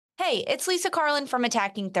Hey, it's Lisa Carlin from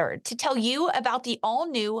Attacking Third to tell you about the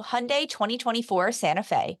all-new Hyundai 2024 Santa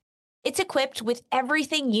Fe. It's equipped with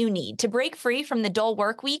everything you need to break free from the dull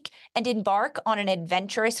work week and embark on an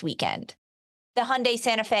adventurous weekend. The Hyundai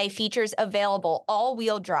Santa Fe features available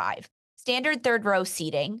all-wheel drive, standard third-row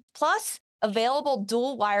seating, plus available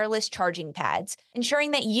dual wireless charging pads,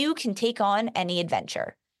 ensuring that you can take on any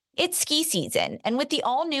adventure. It's ski season, and with the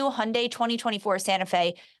all-new Hyundai 2024 Santa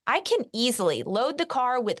Fe, I can easily load the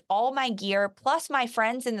car with all my gear plus my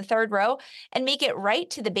friends in the third row and make it right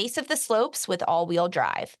to the base of the slopes with all-wheel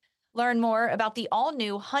drive. Learn more about the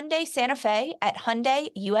all-new Hyundai Santa Fe at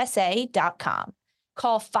HyundaiUSA.com.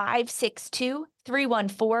 Call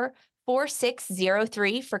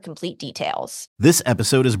 562-314-4603 for complete details. This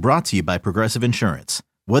episode is brought to you by Progressive Insurance.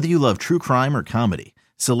 Whether you love true crime or comedy,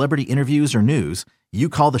 celebrity interviews or news, you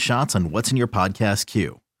call the shots on what's in your podcast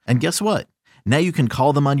queue. And guess what? Now you can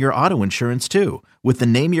call them on your auto insurance too with the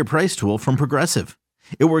Name Your Price tool from Progressive.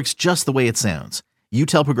 It works just the way it sounds. You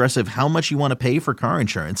tell Progressive how much you want to pay for car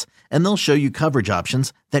insurance, and they'll show you coverage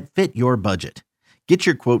options that fit your budget. Get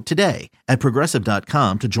your quote today at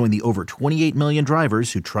Progressive.com to join the over 28 million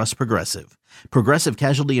drivers who trust Progressive. Progressive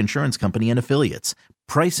Casualty Insurance Company and Affiliates.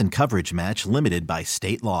 Price and coverage match limited by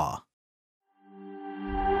state law.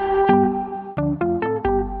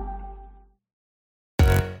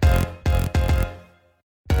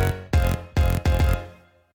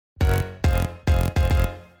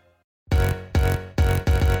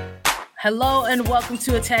 Hello and welcome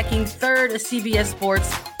to Attacking Third, a CBS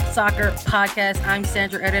Sports soccer podcast. I'm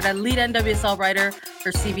Sandra Herrera, lead NWSL writer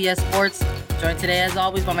for CBS Sports. Joined today, as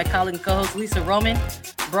always, by my colleague and co-host Lisa Roman,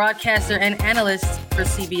 broadcaster and analyst for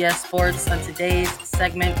CBS Sports. On today's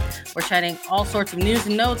segment, we're chatting all sorts of news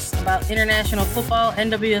and notes about international football,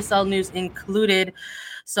 NWSL news included.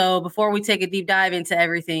 So before we take a deep dive into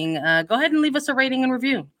everything, go ahead and leave us a rating and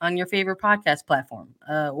review on your favorite podcast platform.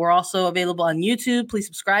 We're also available on YouTube. Please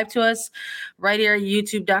subscribe to us right here at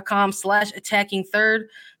youtube.com/attackingthird,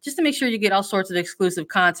 just to make sure you get all sorts of exclusive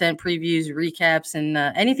content, previews, recaps, and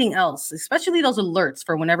anything else, especially those alerts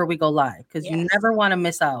for whenever we go live, because you never want to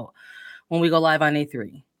miss out when we go live on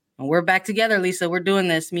A3. And we're back together, Lisa. We're doing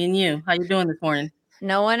this, me and you. How you doing this morning?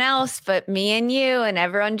 No one else but me and you and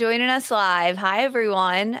everyone joining us live. Hi,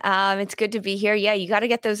 everyone. It's good to be here. Yeah, you got to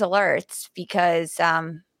get those alerts because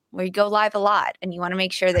we go live a lot and you want to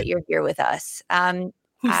make sure that you're here with us.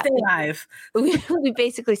 We stay live. We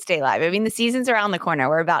basically stay live. I mean, the season's around the corner.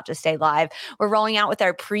 We're about to stay live. We're rolling out with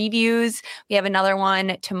our previews. We have another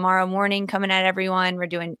one tomorrow morning coming at everyone. We're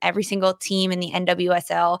doing every single team in the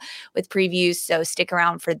NWSL with previews. So stick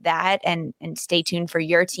around for that and stay tuned for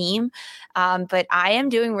your team. But I am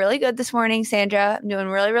doing really good this morning, Sandra. I'm doing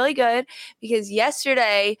really, really good because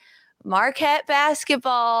yesterday, Marquette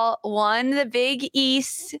basketball won the Big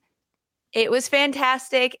East. It was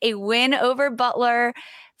fantastic. A win over Butler.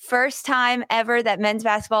 First time ever that men's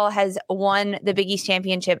basketball has won the Big East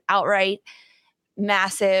championship outright.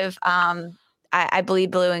 Massive. I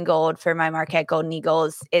bleed blue and gold for my Marquette Golden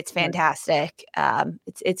Eagles. It's fantastic.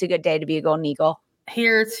 It's a good day to be a Golden Eagle.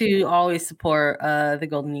 Here to always support the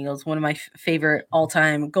Golden Eagles. One of my favorite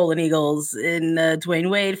all-time Golden Eagles in Dwayne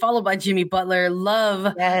Wade, followed by Jimmy Butler.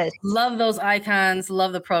 Love those icons.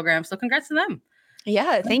 Love the program. So congrats to them.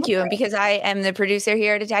 Yeah, thank you. And because I am the producer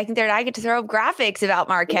here at Attacking Third, I get to throw up graphics about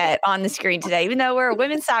Marquette on the screen today. Even though we're a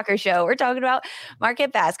women's soccer show, we're talking about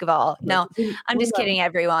Marquette basketball. No, I'm just kidding,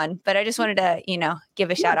 everyone. But I just wanted to,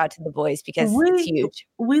 give a shout out to the boys because it's huge.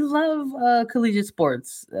 We love collegiate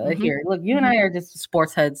sports here. Look, you and I are just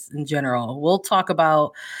sports heads in general. We'll talk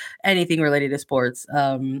about anything related to sports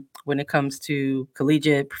when it comes to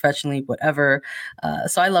collegiate, professionally, whatever.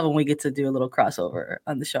 So I love when we get to do a little crossover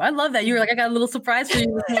on the show. I love that. You were like, I got a little surprise for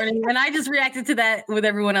you this morning. And I just reacted to that with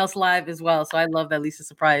everyone else live as well. So I love that Lisa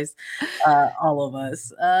surprised all of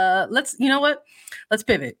us. You know what? Let's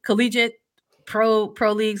pivot. Collegiate, pro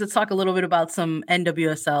leagues. Let's talk a little bit about some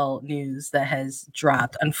NWSL news that has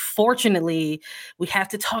dropped. Unfortunately, we have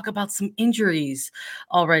to talk about some injuries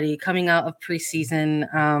already coming out of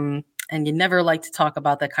preseason. And you never like to talk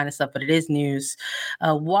about that kind of stuff, but it is news.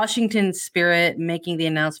 Washington Spirit making the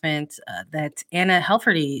announcement that Anna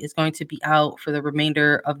Helferty is going to be out for the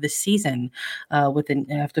remainder of the season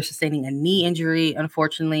after sustaining a knee injury,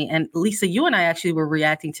 unfortunately. And Lisa, you and I actually were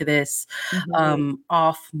reacting to this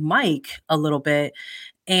off mic a little bit,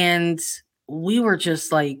 and we were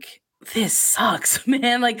just like, this sucks,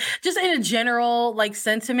 man. Like just in a general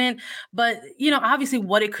sentiment, but obviously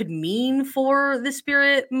what it could mean for the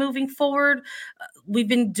Spirit moving forward. we've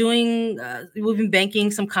been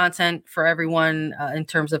banking some content for everyone in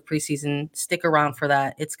terms of preseason. Stick around for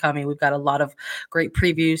that. It's coming. We've got a lot of great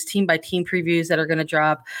previews, team by team previews that are going to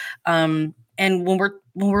drop. And when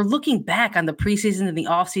we're looking back on the preseason and the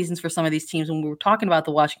off seasons for some of these teams, when we were talking about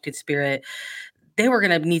the Washington Spirit, they were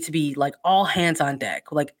going to need to be like all hands on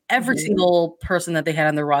deck. Like every single person that they had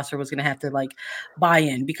on their roster was going to have to like buy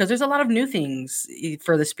in, because there's a lot of new things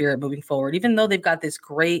for the Spirit moving forward, even though they've got this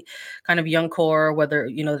great kind of young core, whether,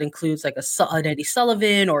 you know, it includes like an Eddie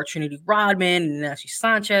Sullivan or Trinity Rodman and Ashley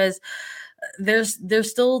Sanchez. There's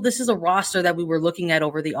still, this is a roster that we were looking at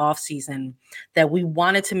over the offseason that we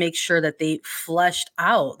wanted to make sure that they fleshed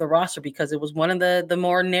out the roster, because it was one of the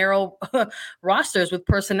more narrow rosters with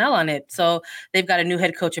personnel on it. So they've got a new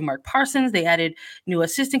head coach in Mark Parsons. They added new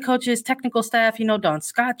assistant coaches, technical staff, you know, Don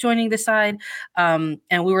Scott joining the side. And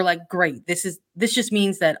we were like, great, this just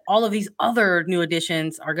means that all of these other new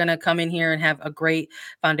additions are going to come in here and have a great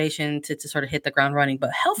foundation to sort of hit the ground running. But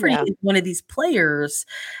Helfrey is one of these players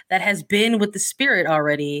that has been with the Spirit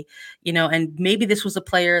already, you know, and maybe this was a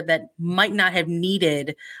player that might not have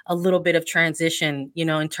needed a little bit of transition, you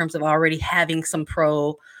know, in terms of already having some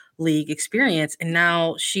pro league experience, and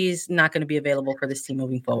now she's not going to be available for this team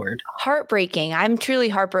moving forward. Heartbreaking. I'm truly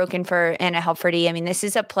heartbroken for Anna Helferty. I mean, this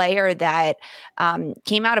is a player that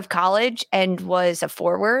came out of college and was a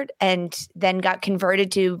forward and then got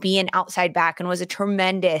converted to be an outside back and was a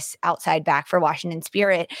tremendous outside back for Washington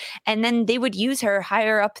Spirit. And then they would use her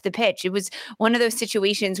higher up the pitch. It was one of those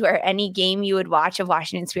situations where any game you would watch of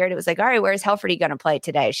Washington Spirit, it was like, all right, where's Helferty going to play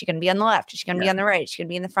today? Is she going to be on the left? Is she going to be on the right? Is she going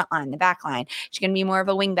to be in the front line, the back line? She's going to be more of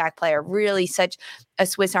a wing back player. Really such a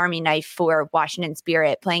Swiss Army knife for Washington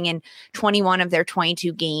Spirit, playing in 21 of their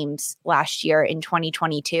 22 games last year in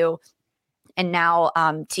 2022. And now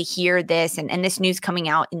to hear this and this news coming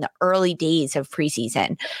out in the early days of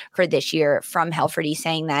preseason for this year from Helferty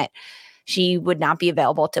saying that she would not be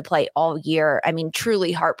available to play all year. I mean,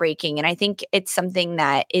 truly heartbreaking. And I think it's something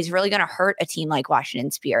that is really going to hurt a team like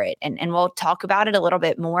Washington Spirit. And we'll talk about it a little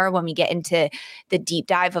bit more when we get into the deep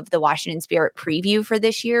dive of the Washington Spirit preview for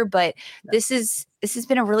this year. But this has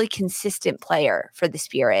been a really consistent player for the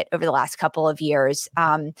Spirit over the last couple of years.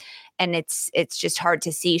 And it's just hard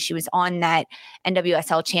to see. She was on that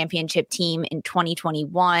NWSL championship team in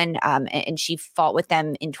 2021, and she fought with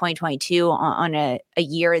them in 2022 on a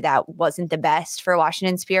year that wasn't the best for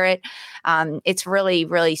Washington Spirit. It's really,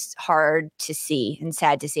 really hard to see and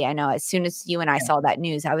sad to see. I know as soon as you and I saw that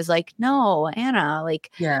news, I was like, no, Anna,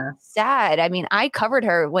 sad. I mean, I covered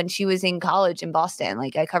her when she was in college in Boston.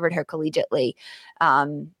 Like I covered her collegiately.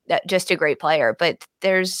 Just a great player, but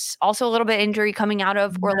there's also a little bit of injury coming out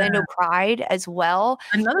of Orlando Pride as well.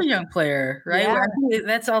 Another young player, right? Yeah. I think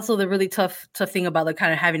that's also the really tough thing about like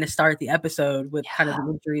kind of having to start the episode with kind of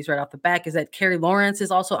the injuries right off the back is that Carrie Lawrence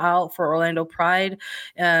is also out for Orlando Pride,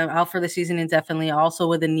 out for the season indefinitely, also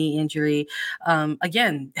with a knee injury.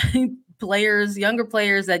 Again, younger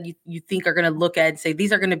players that you think are going to look at and say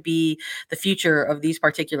these are going to be the future of these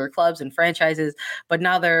particular clubs and franchises, but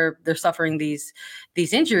now they're suffering these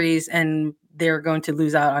injuries and they're going to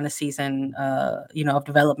lose out on a season of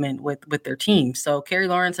development with their team. So Carrie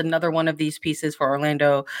Lawrence, another one of these pieces for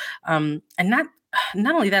Orlando, and not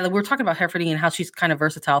only that, we're talking about Hefferty and how she's kind of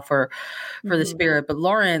versatile for the Spirit, but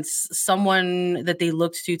Lawrence, someone that they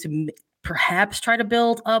looked to perhaps try to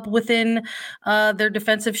build up within their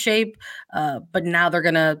defensive shape. But now they're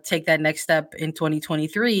going to take that next step in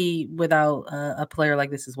 2023 without a player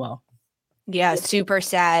like this as well. Yeah, super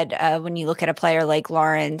sad when you look at a player like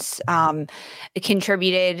Lawrence.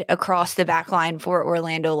 Contributed across the back line for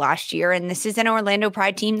Orlando last year. And this is an Orlando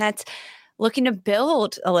Pride team that's looking to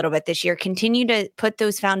build a little bit this year, continue to put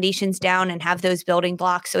those foundations down and have those building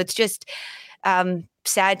blocks. So it's just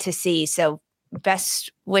sad to see. So best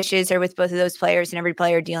wishes are with both of those players and every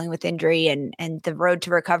player dealing with injury and the road to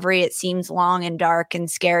recovery. It seems long and dark and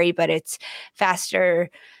scary, but it's faster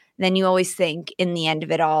than you always think in the end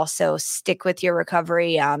of it all. So stick with your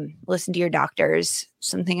recovery. Listen to your doctors,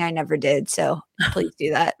 something I never did. So please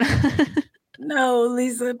do that. No,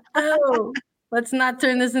 Lisa, no. Let's not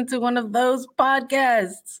turn this into one of those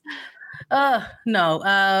podcasts.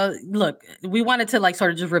 No. Look, we wanted to like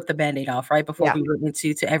sort of just rip the Band-Aid off, right? Before we went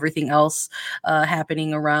into everything else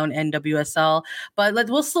happening around NWSL. But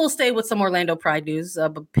we'll still stay with some Orlando Pride news,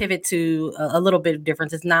 but pivot to a little bit of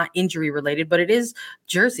difference. It's not injury related, but it is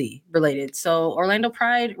jersey related. So Orlando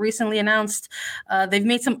Pride recently announced they've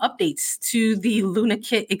made some updates to the Luna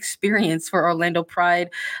Kit experience for Orlando Pride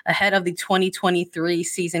ahead of the 2023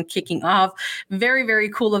 season kicking off. Very, very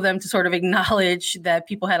cool of them to sort of acknowledge that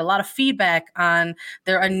people had a lot of feedback feedback on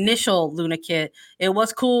their initial Luna kit. It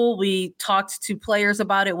was cool. We talked to players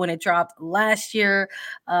about it when it dropped last year,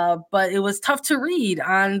 but it was tough to read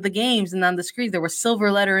on the games and on the screen. There was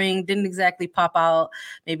silver lettering, didn't exactly pop out,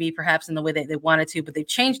 maybe perhaps in the way that they wanted to, but they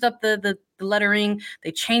changed up the lettering,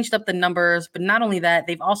 they changed up the numbers, but not only that,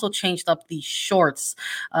 they've also changed up the shorts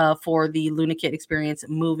for the Luna kit experience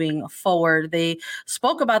moving forward. They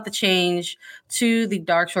spoke about the change to the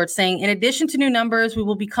dark shorts, saying, in addition to new numbers, we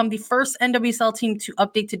will become the first NWSL team to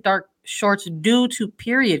update to dark shorts due to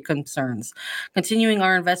period concerns, continuing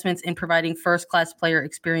our investments in providing first-class player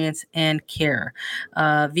experience and care.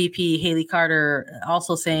 VP Haley Carter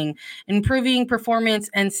also saying, improving performance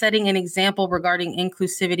and setting an example regarding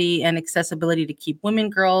inclusivity and accessibility to keep women,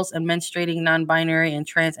 girls, and menstruating, non-binary, and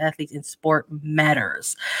trans athletes in sport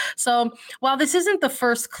matters. So while this isn't the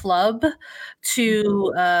first club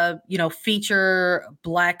to feature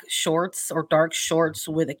black shorts or dark shorts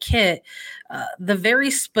with a kit, the very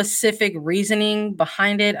specific reasoning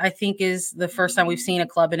behind it, I think, is the first time we've seen a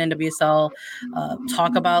club in NWSL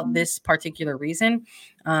talk about this particular reason.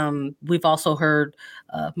 We've also heard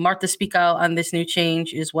Martha speak out on this new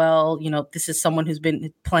change as well. This is someone who's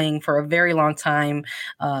been playing for a very long time,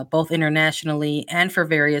 both internationally and for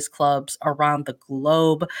various clubs around the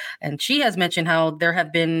globe. And she has mentioned how there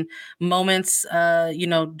have been moments,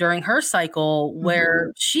 during her cycle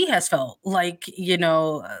where she has felt like,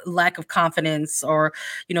 lack of confidence or,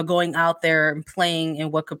 going out there and playing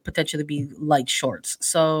in what could potentially be light shorts.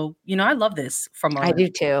 So, I love this from I do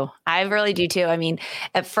too. I really do too. I mean,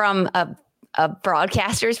 from a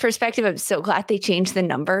broadcaster's perspective, I'm so glad they changed the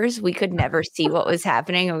numbers. We could never see what was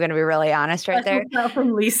happening. I'm going to be really honest right there.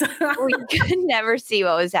 From Lisa. We could never see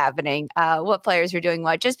what was happening, what players were doing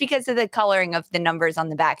what, just because of the coloring of the numbers on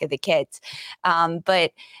the back of the kits.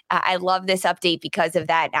 But I love this update because of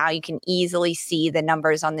that. Now you can easily see the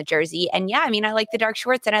numbers on the jersey. And yeah, I mean, I like the dark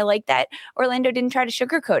shorts, and I like that Orlando didn't try to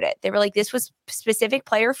sugarcoat it. They were like, this was specific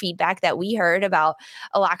player feedback that we heard about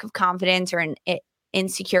a lack of confidence or an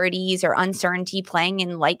insecurities or uncertainty playing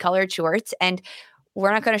in light colored shorts, and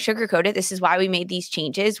we're not going to sugarcoat it. This is why we made these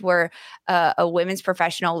changes. We're a women's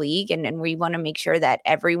professional league, and we want to make sure that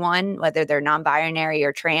everyone, whether they're non-binary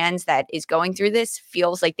or trans, that is going through this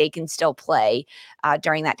feels like they can still play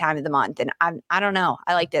during that time of the month. And I don't know,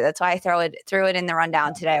 I liked it. That's why I threw it in the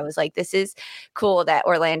rundown today. I was like, this is cool that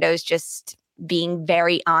Orlando's just being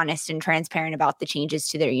very honest and transparent about the changes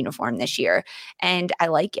to their uniform this year. And I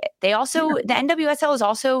like it. The NWSL is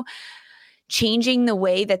also changing the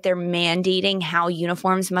way that they're mandating how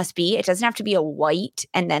uniforms must be. It doesn't have to be a white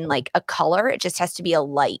and then like a color. It just has to be a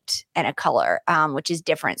light and a color, which is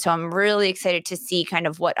different. So I'm really excited to see kind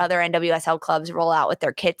of what other NWSL clubs roll out with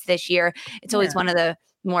their kits this year. It's always one of the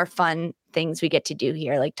more fun things we get to do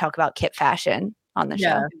here, like talk about kit fashion on the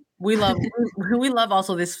show. We love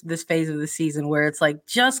also this phase of the season where it's like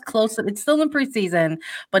just close. It's still in preseason,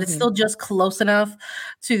 but it's still just close enough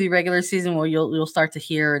to the regular season where you'll start to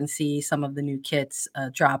hear and see some of the new kits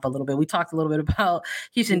drop a little bit. We talked a little bit about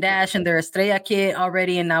Houston Dash and their Estrella kit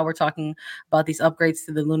already, and now we're talking about these upgrades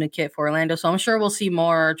to the Luna kit for Orlando. So I'm sure we'll see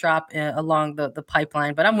more drop along the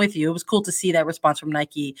pipeline. But I'm with you. It was cool to see that response from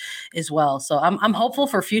Nike as well. So I'm hopeful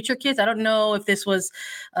for future kits. I don't know if this was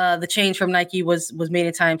the change from Nike was made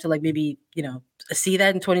in time to like maybe see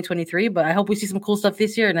that in 2023, but I hope we see some cool stuff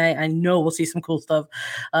this year, and I know we'll see some cool stuff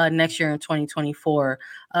next year in 2024.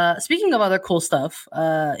 Speaking of other cool stuff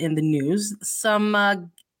in the news,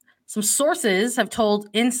 some sources have told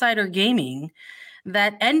Insider Gaming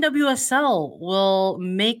that NWSL will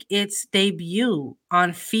make its debut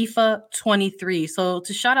on FIFA 23. So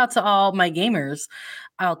to shout out to all my gamers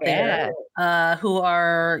out there who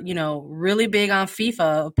are, really big on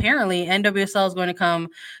FIFA. Apparently, NWSL is going to come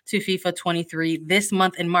to FIFA 23 this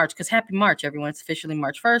month in March, because happy March, everyone. It's officially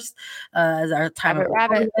March 1st as our time of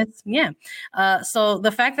recording this. Yeah. So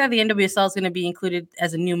the fact that the NWSL is going to be included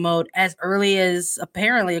as a new mode as early as,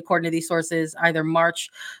 apparently, according to these sources, either March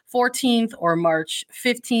 14th or March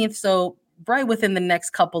 15th. So right within the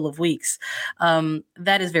next couple of weeks.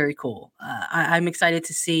 That is very cool. I'm excited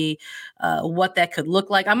to see what that could look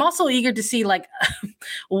like. I'm also eager to see like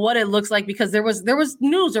what it looks like, because there was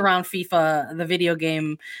news around FIFA, the video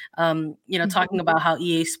game, talking about how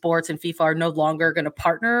EA Sports and FIFA are no longer going to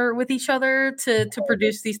partner with each other to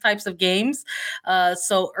produce these types of games.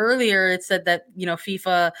 So earlier it said that,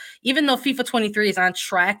 FIFA, even though FIFA 23 is on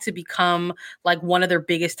track to become like one of their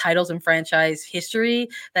biggest titles in franchise history,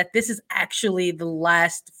 that this is actually the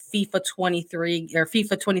last FIFA 23, or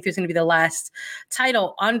FIFA 23 is going to be the last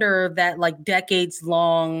title under that like decades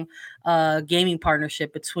long gaming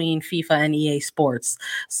partnership between FIFA and EA Sports.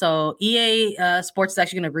 So EA Sports is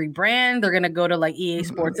actually going to rebrand. They're going to go to like EA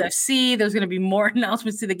Sports FC. There's going to be more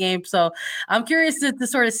announcements to the game. So I'm curious to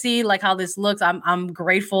sort of see like how this looks. I'm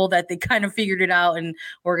grateful that they kind of figured it out, and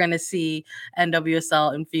we're going to see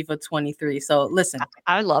NWSL in FIFA 23. So listen,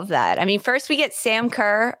 I love that. I mean, first we get Sam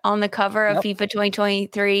Kerr on the cover of FIFA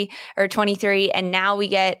 2023 or 23, and now we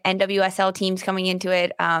get NWSL teams coming into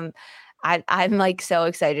it. I'm like so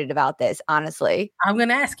excited about this, honestly. I'm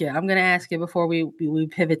gonna ask you before we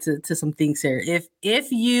pivot to some things here.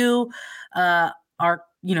 If you are,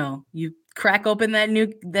 you crack open that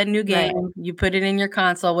new game, right, you put it in your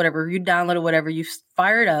console, whatever, you download it, whatever, you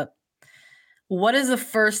fire it up. What is the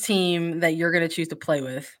first team that you're gonna choose to play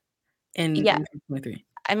with in 2023?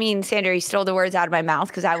 I mean, Sandra, you stole the words out of my mouth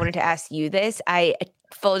because I wanted to ask you this.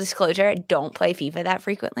 Full disclosure, I don't play FIFA that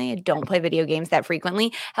frequently. I don't play video games that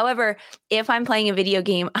frequently. However, if I'm playing a video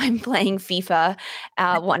game, I'm playing FIFA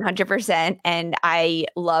 100%. And I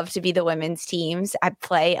love to be the women's teams. I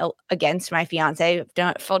play against my fiance.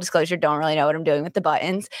 Full disclosure, don't really know what I'm doing with the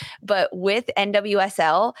buttons. But with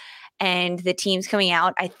NWSL and the teams coming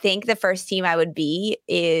out, I think the first team I would be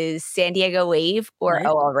is San Diego Wave or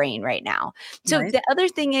OL Reign right now. So the other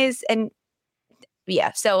thing is,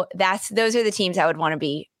 so those are the teams I would want to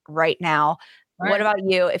be right now. Right. What about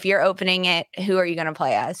you? If you're opening it, who are you going to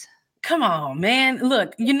play as? Come on, man.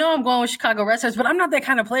 Look, I'm going with Chicago Red Stars, but I'm not that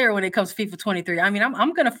kind of player when it comes to FIFA 23. I mean,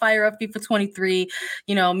 I'm going to fire up FIFA 23,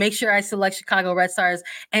 make sure I select Chicago Red Stars.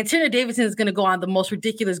 And Tierna Davidson is going to go on the most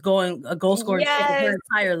ridiculous goal scoring streak of her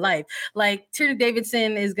entire life. Like, Tierna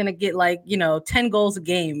Davidson is going to get 10 goals a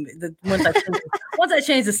game once I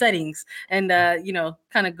change the settings and,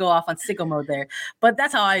 kind of go off on sicko mode there. But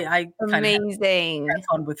that's how I kind of have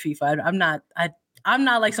fun with FIFA. I'm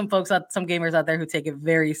not like some gamers out there who take it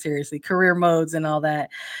very seriously, career modes and all that.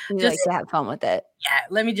 Just like to have fun with it. Yeah,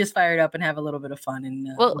 let me just fire it up and have a little bit of fun. And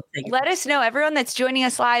let us know, everyone that's joining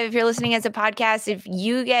us live, if you're listening as a podcast, if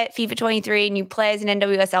you get FIFA 23 and you play as an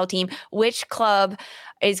NWSL team, which club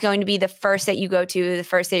is going to be the first that you go to, the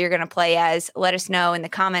first that you're going to play as? Let us know in the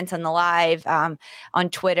comments on the live, on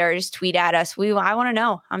Twitter. Just tweet at us. I want to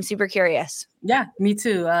know. I'm super curious. Yeah, me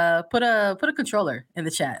too. Put a controller in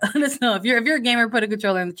the chat. Let us know if you're a gamer. Put a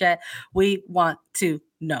controller in the chat. We want to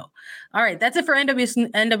know. All right, that's it for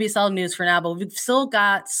NWSL news for now. But we've still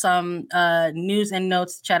got some news and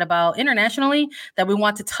notes to chat about internationally that we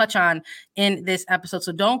want to touch on in this episode.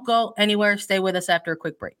 So don't go anywhere. Stay with us after a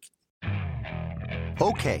quick break.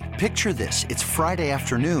 Okay, picture this. It's Friday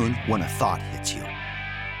afternoon when a thought hits you.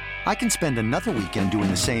 I can spend another weekend doing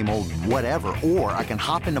the same old whatever, or I can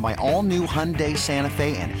hop into my all-new Hyundai Santa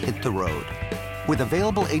Fe and hit the road. With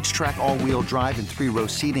available H-Track all-wheel drive and 3-row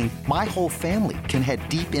seating, my whole family can head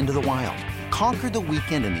deep into the wild. Conquer the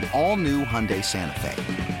weekend in the all-new Hyundai Santa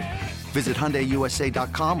Fe. Visit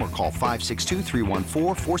HyundaiUSA.com or call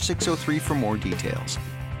 562-314-4603 for more details.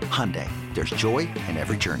 Hyundai, there's joy in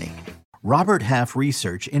every journey. Robert Half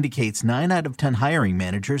research indicates 9 out of 10 hiring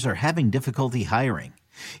managers are having difficulty hiring.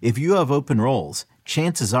 If you have open roles,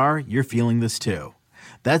 chances are you're feeling this too.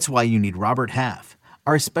 That's why you need Robert Half.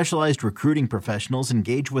 Our specialized recruiting professionals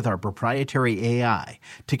engage with our proprietary AI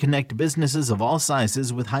to connect businesses of all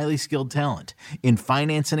sizes with highly skilled talent in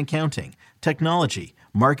finance and accounting, technology,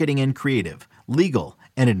 marketing and creative, legal,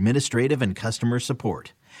 and administrative and customer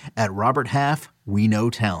support. At Robert Half, we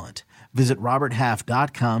know talent. Visit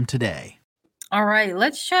roberthalf.com today. All right,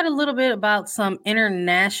 let's chat a little bit about some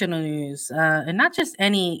international news, and not just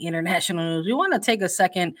any international news. We want to take a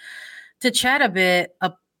second to chat a bit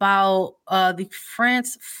about the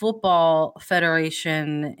France Football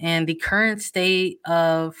Federation and the current state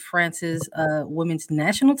of France's women's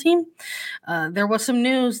national team. There was some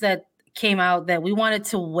news that came out that we wanted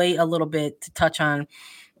to wait a little bit to touch on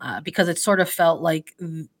because it sort of felt like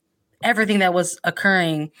everything that was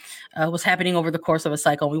occurring was happening over the course of a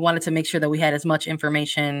cycle. We wanted to make sure that we had as much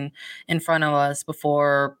information in front of us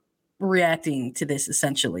before reacting to this,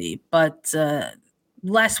 essentially. But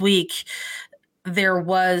last week, there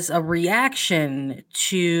was a reaction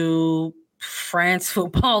to France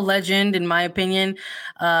football legend, in my opinion,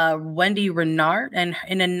 Wendy Renard, and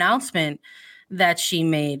an announcement that she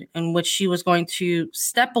made in which she was going to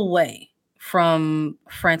step away from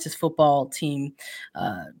France's football team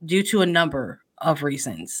due to a number of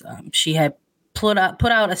reasons. She had put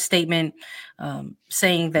out a statement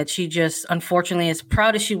saying that she just, unfortunately, as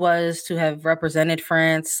proud as she was to have represented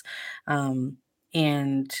France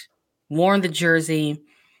and worn the jersey,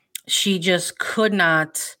 she just could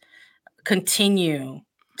not continue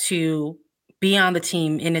to be on the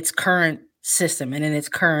team in its current system and in its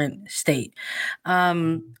current state.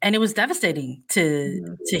 And it was devastating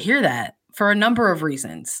to hear that for a number of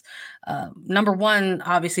reasons. Number one,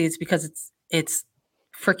 obviously, it's because it's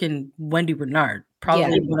freaking Wendy Renard,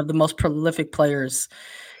 probably one of the most prolific players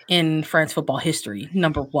in France football history.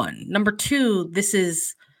 Number one. Number two, this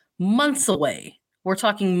is months away. We're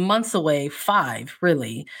talking months away, 5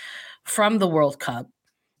 really, from the World Cup.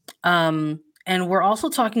 And we're also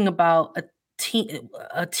talking about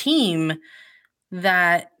a team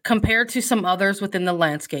that, compared to some others within the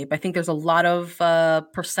landscape, I think there's a lot of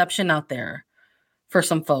perception out there for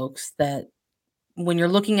some folks that when you're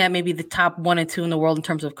looking at maybe the top 1 and 2 in the world in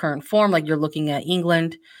terms of current form, like you're looking at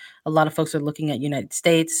England, a lot of folks are looking at United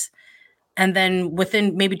States. And then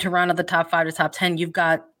within maybe to round out the top 5 to top 10, you've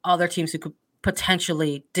got other teams who could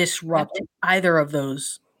potentially disrupt either of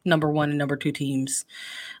those number 1 and number 2 teams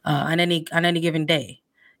on any given day.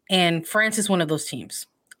 And France is one of those teams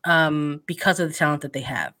because of the talent that they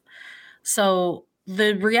have. So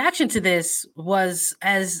the reaction to this was,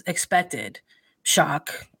 as expected,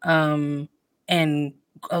 shock, and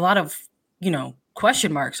a lot of,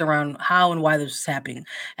 question marks around how and why this was happening.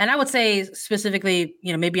 And I would say specifically,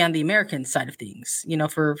 maybe on the American side of things,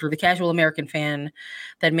 for the casual American fan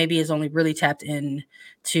that maybe is only really tapped in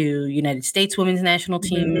to United States women's national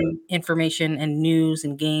team information and news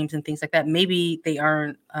and games and things like that. Maybe they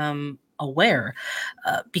aren't aware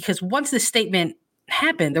because once this statement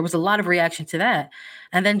happened, there was a lot of reaction to that.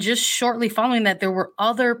 And then just shortly following that, there were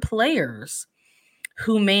other players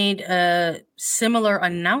who made similar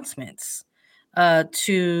announcements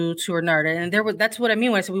to Renard. And that's what I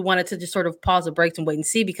mean when I said we wanted to just sort of pause the brakes and wait and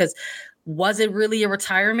see, because was it really a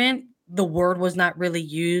retirement? The word was not really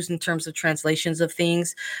used in terms of translations of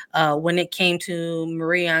things. When it came to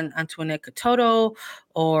Marie Antoinette Katoto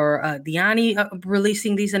or Diani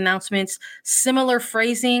releasing these announcements, similar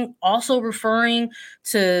phrasing, also referring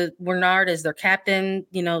to Renard as their captain,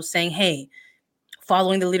 saying, hey,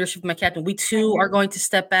 following the leadership of my captain, we too are going to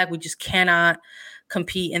step back. We just cannot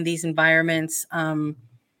compete in these environments. And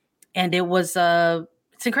it was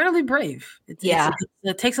it's incredibly brave.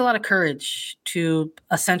 It takes a lot of courage to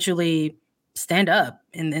essentially stand up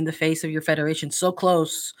in the face of your federation so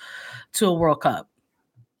close to a World Cup.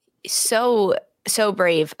 So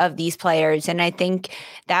brave of these players. And I think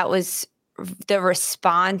that was the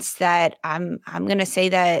response that I'm going to say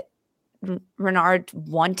that Renard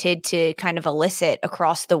wanted to kind of elicit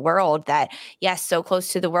across the world, that yes, so close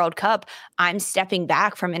to the World Cup, I'm stepping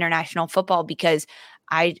back from international football because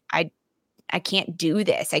I can't do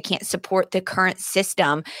this. I can't support the current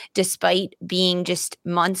system, despite being just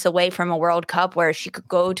months away from a World Cup where she could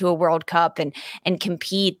go to a World Cup and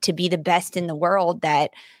compete to be the best in the world,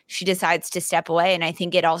 that she decides to step away. And I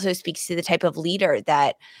think it also speaks to the type of leader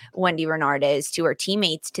that Wendy Renard is to her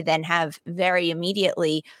teammates, to then have very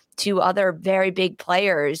immediately 2 other very big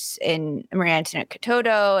players in Marie Antoinette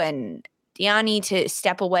Katoto and Diani to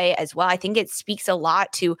step away as well. I think it speaks a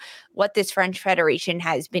lot to what this French Federation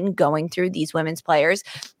has been going through, these women's players,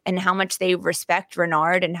 and how much they respect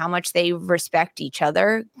Renard and how much they respect each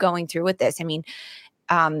other going through with this. I mean,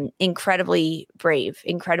 incredibly brave.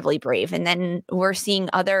 And then we're seeing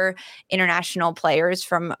other international players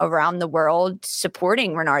from around the world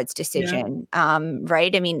supporting Renard's decision,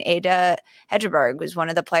 right? I mean, Ada Hedgeberg was one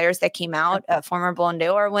of the players that came out, a former Ballon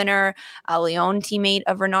d'Or winner, a Lyon teammate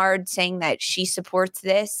of Renard, saying that she supports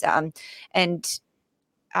this. And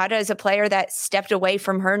Ada is a player that stepped away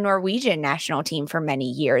from her Norwegian national team for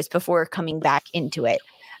many years before coming back into it.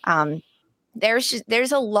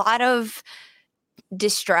 There's a lot of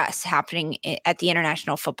distress happening at the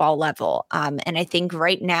international football level. And I think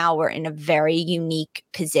right now we're in a very unique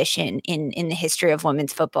position in the history of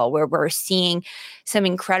women's football, where we're seeing some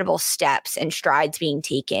incredible steps and strides being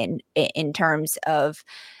taken in terms of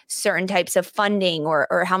certain types of funding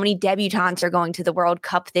or how many debutantes are going to the World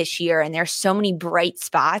Cup this year. And there's so many bright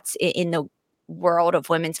spots in the world of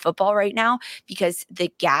women's football right now, because the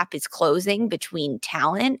gap is closing between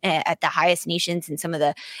talent at the highest nations and some of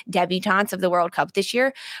the debutantes of the World Cup this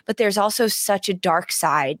year. But there's also such a dark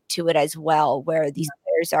side to it as well, where these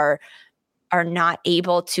players are not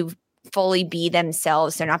able to fully be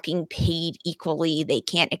themselves. They're not being paid equally. They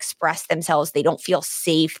can't express themselves. They don't feel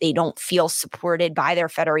safe. They don't feel supported by their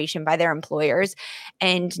federation, by their employers.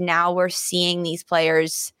 And now we're seeing these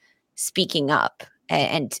players speaking up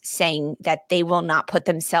and saying that they will not put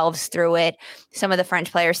themselves through it. Some of the French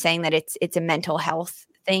players saying that it's a mental health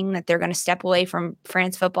thing, that they're going to step away from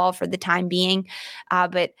France football for the time being.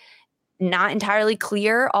 But not entirely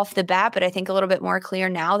clear off the bat, but I think a little bit more clear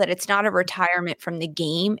now that it's not a retirement from the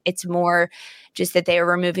game. It's more just that they are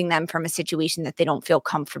removing them from a situation that they don't feel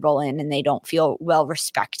comfortable in and they don't feel well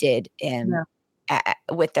respected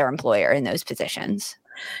with their employer in those positions.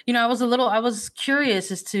 I was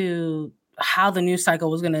curious as to how the news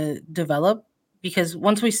cycle was going to develop, because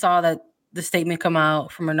once we saw that the statement come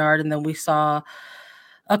out from Renard and then we saw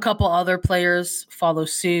a couple other players follow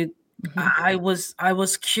suit, I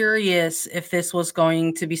was curious if this was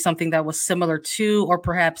going to be something that was similar to or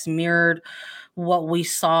perhaps mirrored what we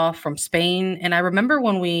saw from Spain. And I remember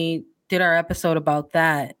when we did our episode about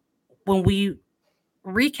that, when we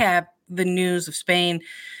recap the news of Spain,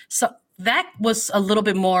 so that was a little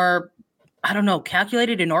bit more, I don't know,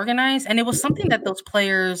 calculated and organized. And it was something that those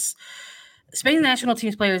players, Spain's national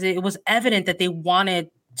team's players, it was evident that they wanted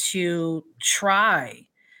to try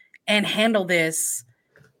and handle this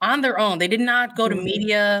on their own. They did not go to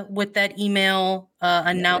media with that email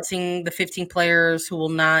announcing the 15 players who will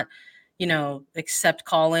not, accept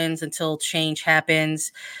call-ins until change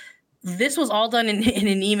happens. This was all done in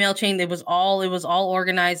an email chain. It was all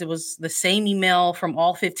organized. It was the same email from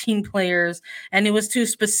all 15 players, and it was to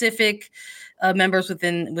specific members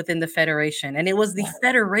within the federation. And it was the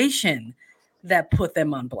federation that put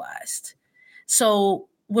them on blast. So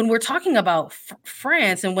when we're talking about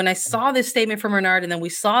France, and when I saw this statement from Renard, and then we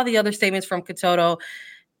saw the other statements from Katoto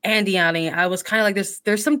and Diani, I was kind of like,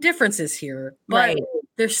 there's some differences here, but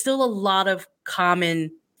there's still a lot of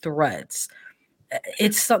common threads.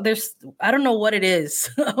 I don't know what it is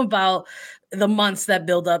about the months that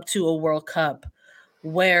build up to a World Cup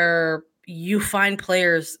where you find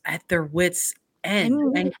players at their wits' end,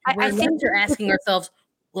 and I think we're asking ourselves,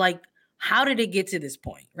 like, how did it get to this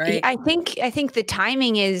point, right? I think the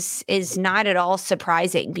timing is not at all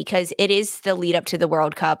surprising, because it is the lead up to the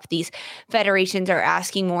World Cup. These federations are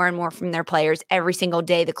asking more and more from their players every single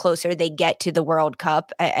day the closer they get to the World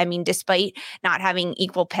Cup. I mean, despite not having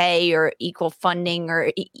equal pay or equal funding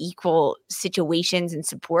or equal situations and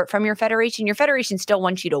support from your federation still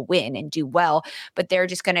wants you to win and do well, but they're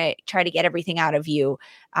just going to try to get everything out of you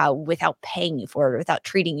without paying you for it, without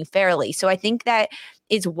treating you fairly. So I think that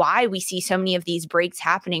is why we see so many of these breaks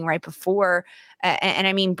happening right before, and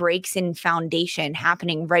I mean breaks in foundation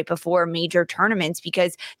happening right before major tournaments,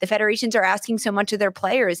 because the federations are asking so much of their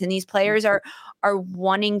players, and these players are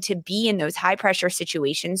wanting to be in those high pressure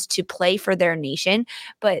situations to play for their nation,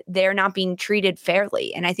 but they're not being treated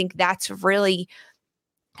fairly. And I think that's really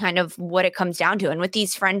kind of what it comes down to. And with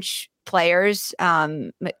these French players,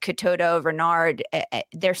 Katoto, Renard,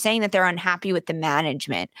 they're saying that they're unhappy with the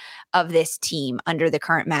management of this team under the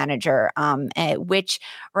current manager, which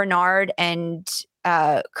Renard and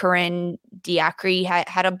Corinne Diacre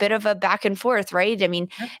had a bit of a back and forth, right? I mean,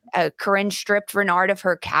 Corinne stripped Renard of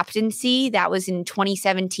her captaincy. That was in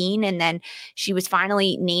 2017. And then she was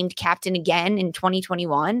finally named captain again in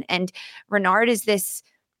 2021. And Renard is this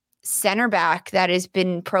center back that has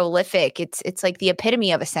been prolific. It's like the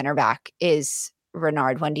epitome of a center back is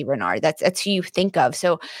Wendy Renard. That's who you think of.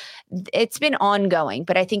 So it's been ongoing,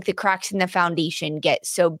 but I think the cracks in the foundation get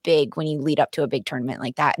so big when you lead up to a big tournament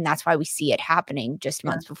like that. And that's why we see it happening just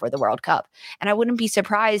months before the World Cup. And I wouldn't be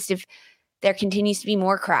surprised if there continues to be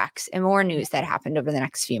more cracks and more news that happened over the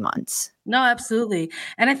next few months. No, absolutely.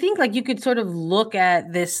 And I think like you could sort of look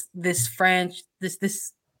at this French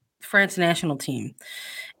national team.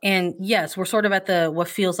 And yes, we're sort of at what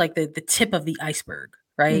feels like the tip of the iceberg,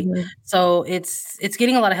 right? Mm-hmm. So it's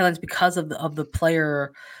getting a lot of headlines because of the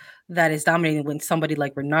player that is dominating when somebody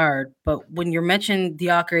like Renard. But when you're mentioning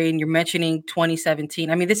Diacre and you're mentioning 2017,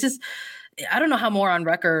 I mean, I don't know how more on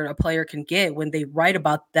record a player can get when they write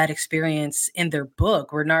about that experience in their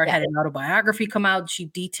book. Renard had an autobiography come out. She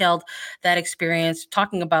detailed that experience,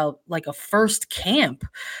 talking about like a first camp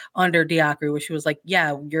under Diacre, where she was like,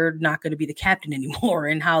 yeah, you're not going to be the captain anymore,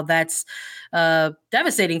 and how that's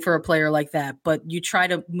devastating for a player like that. But you try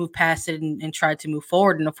to move past it and try to move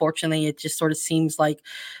forward. And unfortunately, it just sort of seems like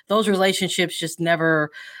those relationships just never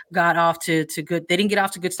got off to good. They didn't get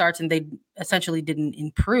off to good starts, and they essentially didn't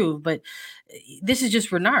improve. But this is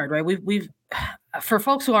just Renard, right? We've for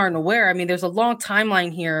folks who aren't aware, I mean, there's a long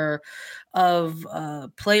timeline here of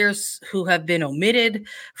players who have been omitted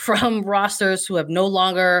from rosters, who have no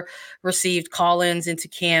longer received call-ins into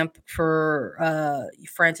camp for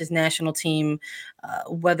France's national team,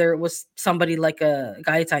 whether it was somebody like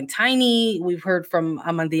Gaëtan Tiny, we've heard from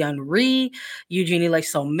Amandine Henry, Eugenie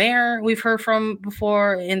Le-Sommer, we've heard from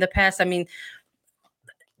before in the past. I mean,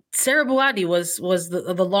 Sarah Bouhaddi was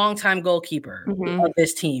the longtime goalkeeper of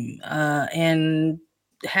this team, and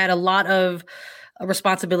had a lot of a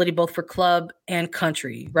responsibility both for club and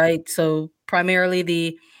country, right? So primarily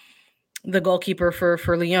the goalkeeper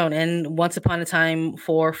for Lyon, and once upon a time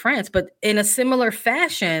for France. But in a similar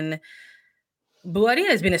fashion, Buaria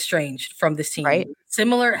has been estranged from this team. Right.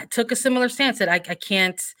 Took a similar stance that I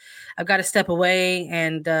can't. I've got to step away,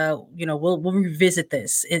 and we'll revisit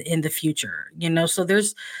this in the future. So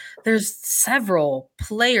there's several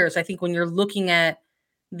players. I think when you're looking at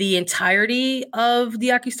the entirety of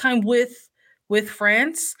Diaki's time with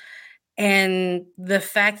France, and the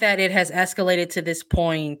fact that it has escalated to this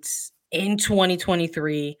point in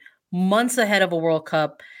 2023, months ahead of a World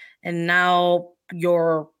Cup, and now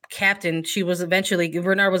your captain, Bernard was eventually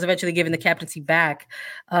given the captaincy back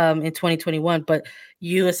in 2021, but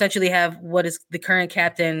you essentially have what is the current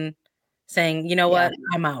captain saying, what,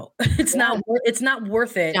 I'm out. It's not worth it.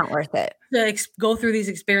 Not worth it To go through these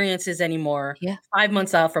experiences anymore. 5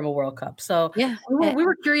 months out from a World Cup. So we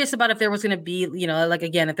were curious about if there was going to be,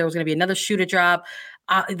 if there was going to be another shoe to drop.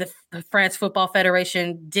 The France Football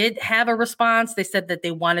Federation did have a response. They said that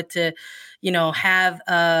they wanted to, have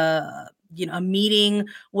a meeting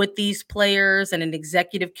with these players, and an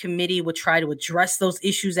executive committee would try to address those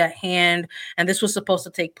issues at hand. And this was supposed to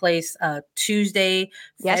take place Tuesday,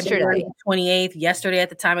 February 28th, yesterday at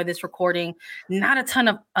the time of this recording. Not a ton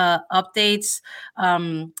of updates.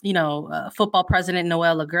 Football president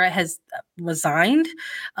Noel Legret has resigned.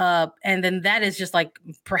 And then that is just like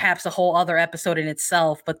perhaps a whole other episode in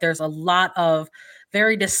itself. But there's a lot of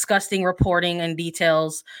very disgusting reporting and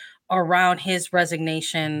details around his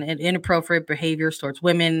resignation and inappropriate behaviors towards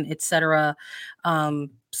women, etc.,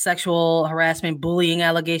 sexual harassment, bullying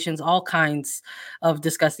allegations, all kinds of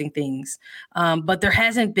disgusting things. But there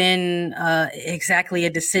hasn't been exactly a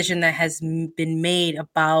decision that has been made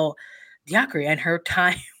about Diakri and her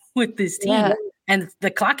time with this team. Yeah. And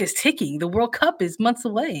the clock is ticking. The World Cup is months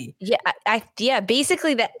away.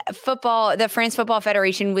 Basically the France Football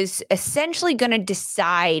Federation was essentially going to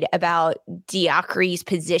decide about Diakri's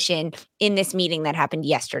position in this meeting that happened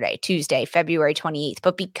yesterday, Tuesday, February 28th.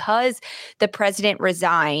 But because the president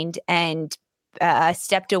resigned and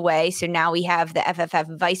stepped away, so now we have the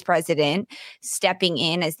FFF vice president stepping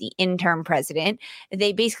in as the interim president,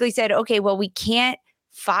 they basically said, okay, well, we can't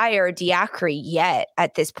fire Diakri yet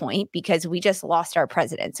at this point because we just lost our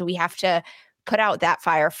president. So we have to put out that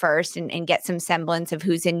fire first and get some semblance of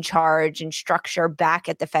who's in charge and structure back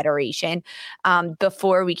at the federation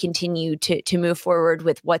before we continue to move forward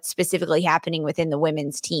with what's specifically happening within the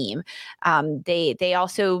women's team. They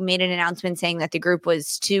also made an announcement saying that the group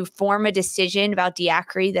was to form a decision about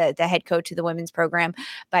Diakri, the head coach of the women's program,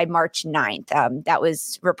 by March 9th. That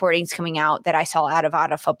was reportings coming out that I saw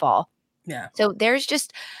out of football. Yeah. So there's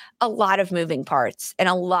just a lot of moving parts and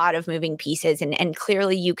a lot of moving pieces. And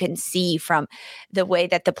clearly you can see from the way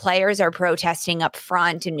that the players are protesting up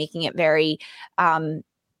front and making it very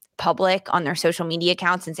public on their social media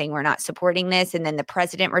accounts and saying we're not supporting this. And then the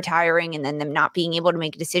president retiring and then them not being able to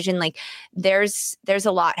make a decision. Like there's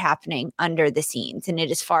a lot happening under the scenes, and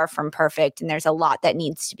it is far from perfect. And there's a lot that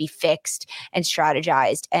needs to be fixed and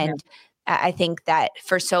strategized. And I think that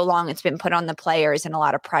for so long it's been put on the players and a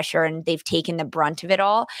lot of pressure, and they've taken the brunt of it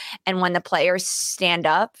all. And when the players stand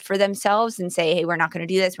up for themselves and say, hey, we're not going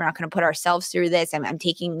to do this, we're not going to put ourselves through this, I'm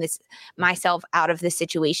taking this myself out of this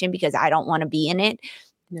situation because I don't want to be in it.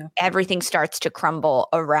 Everything starts to crumble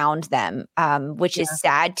around them, which is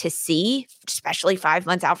sad to see, especially 5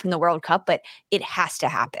 months out from the World Cup, but it has to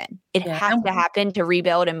happen. It has to happen to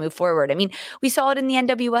rebuild and move forward. I mean, we saw it in the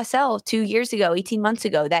NWSL 2 years ago, 18 months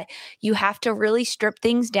ago, that you have to really strip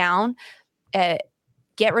things down,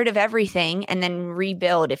 get rid of everything, and then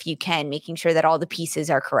rebuild if you can, making sure that all the pieces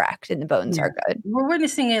are correct and the bones are good. We're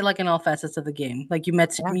witnessing it like in all facets of the game. Like you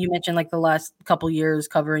mentioned like the last couple years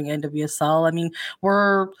covering NWSL. I mean,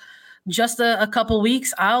 we're just a couple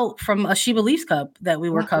weeks out from a She Believes Cup that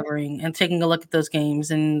we were covering and taking a look at those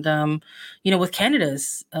games. And, with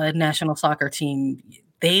Canada's national soccer team,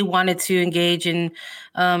 they wanted to engage in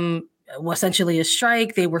essentially a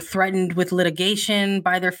strike. They were threatened with litigation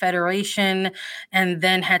by their federation and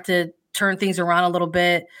then had to turn things around a little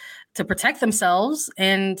bit to protect themselves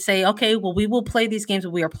and say, okay, well, we will play these games,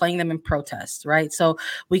 but we are playing them in protest, right? So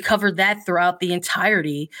we covered that throughout the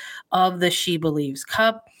entirety of the She Believes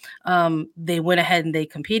Cup. They went ahead and they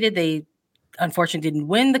competed. They unfortunately didn't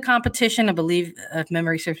win the competition. I believe, if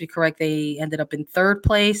memory serves me correct, they ended up in third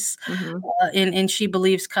place in She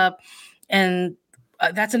Believes Cup. And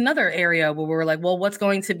that's another area where we're like, well, what's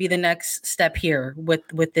going to be the next step here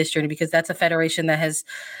with this journey? Because that's a federation that has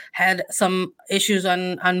had some issues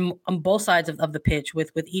on both sides of the pitch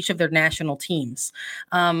with each of their national teams.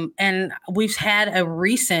 And we've had a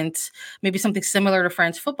recent, maybe something similar to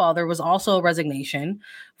France football. There was also a resignation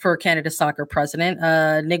for Canada's soccer president.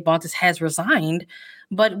 Nick Bontis has resigned,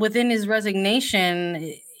 but within his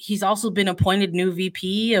resignation, he's also been appointed new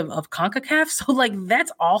VP of CONCACAF. So like,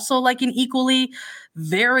 that's also like an equally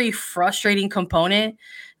very frustrating component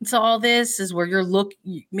to all this, is where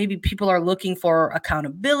maybe people are looking for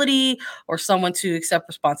accountability or someone to accept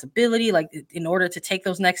responsibility, like in order to take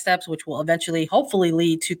those next steps, which will eventually hopefully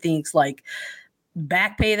lead to things like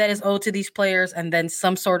back pay that is owed to these players, and then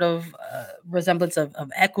some sort of resemblance of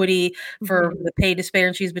equity for the pay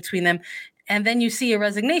disparities between them. And then you see a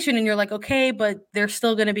resignation and you're like, okay, but they're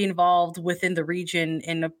still going to be involved within the region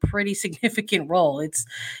in a pretty significant role. It's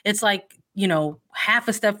like, half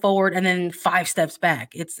a step forward and then 5 steps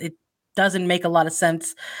back. It doesn't make a lot of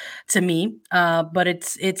sense to me, but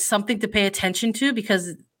it's something to pay attention to,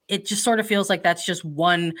 because it just sort of feels like that's just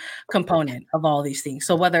one component of all these things.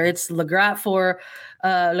 So whether it's Le Gras for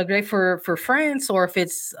France, or if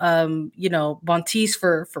it's Bontis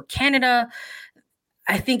for Canada,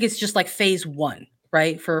 I think it's just like phase one,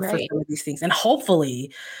 right? For some of these things. And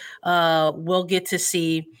hopefully we'll get to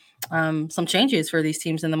see some changes for these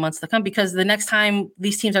teams in the months to come, because the next time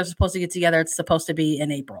these teams are supposed to get together, it's supposed to be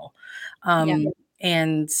in April.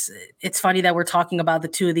 And it's funny that we're talking about the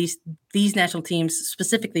two of these national teams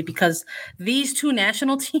specifically, because these two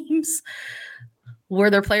national teams, where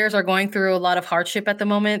their players are going through a lot of hardship at the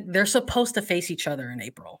moment, they're supposed to face each other in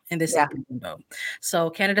April in this window. So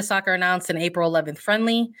Canada Soccer announced an April 11th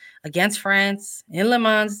friendly against France in Le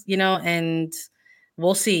Mans, and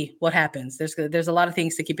we'll see what happens. There's a lot of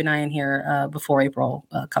things to keep an eye on here before April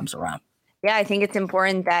comes around. Yeah, I think it's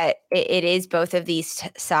important that it is both of these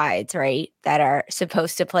sides, right, that are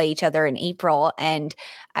supposed to play each other in April. And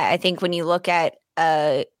I think when you look at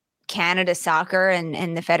Canada Soccer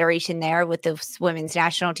and the federation there with the women's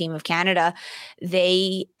national team of Canada,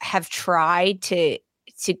 they have tried to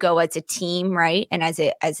go as a team, right, and as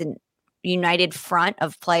a united front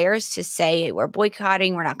of players to say, we're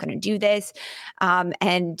boycotting, we're not going to do this.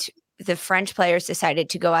 And the French players decided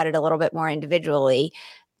to go at it a little bit more individually.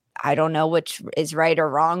 I don't know which is right or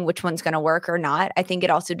wrong, which one's going to work or not. I think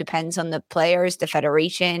it also depends on the players, the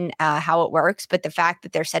federation, how it works. But the fact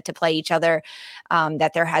that they're set to play each other,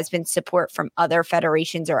 that there has been support from other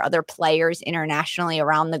federations or other players internationally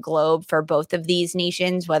around the globe for both of these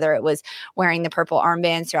nations, whether it was wearing the purple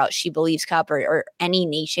armbands throughout She Believes Cup or any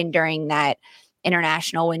nation during that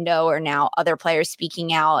international window, or now other players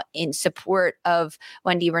speaking out in support of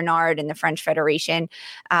Wendy Renard and the French Federation.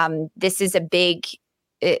 This is a big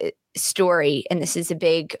story, and this is a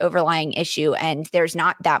big overlying issue, and there's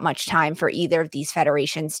not that much time for either of these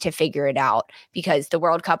federations to figure it out, because the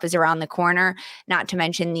World Cup is around the corner, not to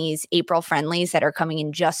mention these April friendlies that are coming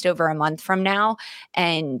in just over a month from now.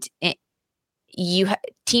 And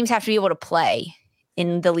teams have to be able to play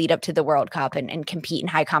in the lead up to the World Cup and compete in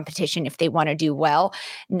high competition if they want to do well,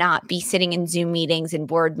 not be sitting in Zoom meetings and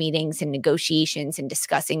board meetings and negotiations and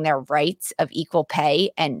discussing their rights of equal pay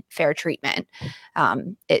and fair treatment.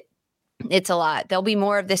 It's a lot. There'll be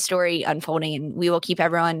more of this story unfolding, and we will keep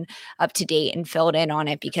everyone up to date and filled in on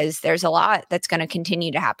it, because there's a lot that's going to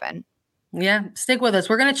continue to happen. Yeah, stick with us.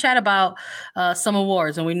 We're going to chat about some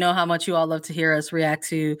awards, and we know how much you all love to hear us react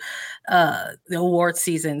to the award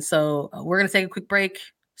season. So we're going to take a quick break.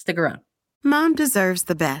 Stick around. Mom deserves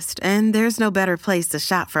the best, and there's no better place to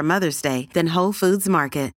shop for Mother's Day than Whole Foods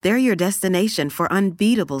Market. They're your destination for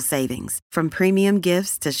unbeatable savings, from premium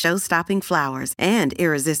gifts to show-stopping flowers and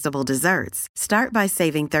irresistible desserts. Start by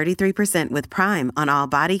saving 33% with Prime on all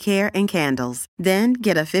body care and candles. Then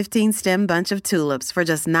get a 15-stem bunch of tulips for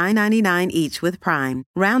just $9.99 each with Prime.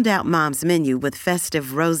 Round out Mom's menu with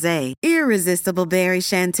festive rosé, irresistible berry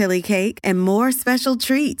chantilly cake, and more special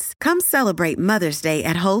treats. Come celebrate Mother's Day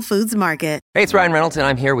at Whole Foods Market. Hey, it's Ryan Reynolds, and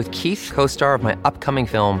I'm here with Keith, co-star of my upcoming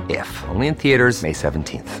film, If, only in theaters May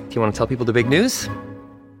 17th. Do you want to tell people the big news?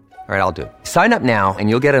 All right, I'll do it. Sign up now and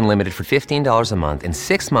you'll get unlimited for $15 a month and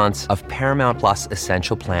 6 months of Paramount Plus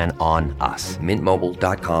Essential Plan on us.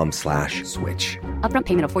 MintMobile.com/switch. Upfront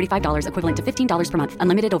payment of $45 equivalent to $15 per month.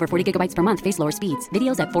 Unlimited over 40 gigabytes per month. Face lower speeds.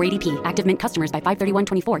 Videos at 480p. Active Mint customers by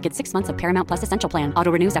 531.24 get 6 months of Paramount Plus Essential Plan. Auto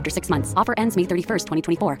renews after 6 months. Offer ends May 31st,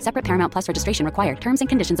 2024. Separate Paramount Plus registration required. Terms and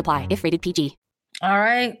conditions apply if rated PG. All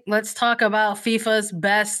right, let's talk about FIFA's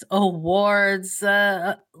best awards.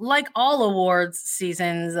 Like all awards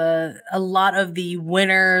seasons, a lot of the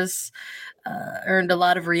winners earned a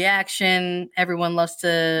lot of reaction. Everyone loves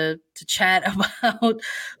to chat about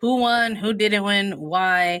who won, who didn't win,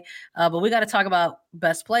 why. But we got to talk about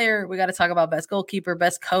best player. We got to talk about best goalkeeper,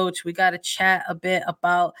 best coach. We got to chat a bit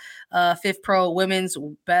about Fifth Pro Women's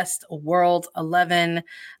Best World 11.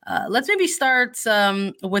 Let's maybe start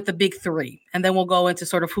with the big three, and then we'll go into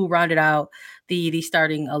sort of who rounded out the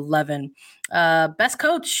starting 11. Best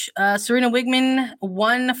coach, Serena Wigman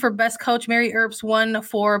won for best coach. Mary Earps won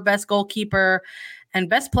for best goalkeeper, and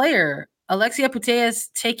best player, Alexia Putellas,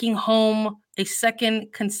 taking home a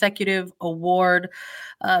second consecutive award.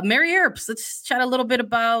 Mary Earps, let's chat a little bit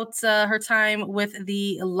about her time with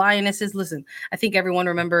the Lionesses. Listen, I think everyone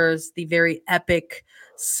remembers the very epic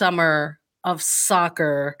summer of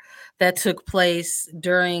soccer that took place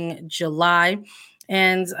during July.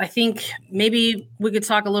 And I think maybe we could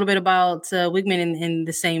talk a little bit about Wigman in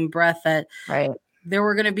the same breath that there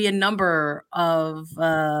were going to be a number of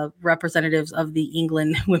representatives of the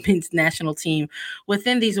England women's national team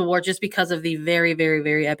within these awards just because of the very, very,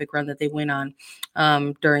 very epic run that they went on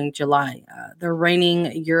during July. They're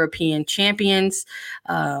reigning European champions.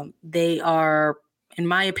 They are, in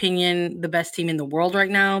my opinion, the best team in the world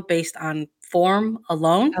right now based on form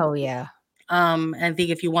alone. Oh, yeah. I think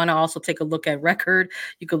if you want to also take a look at record,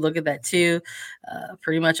 you could look at that too.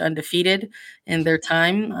 Pretty much undefeated in their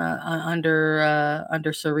time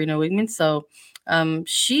under Serena Wigman. So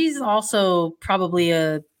she's also probably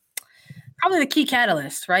the key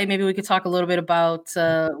catalyst, right? Maybe we could talk a little bit about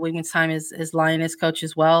Wigman's time as Lioness coach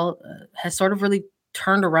as well. Has sort of really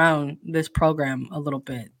turned around this program a little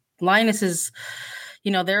bit. Lioness is,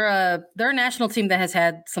 they're a national team that has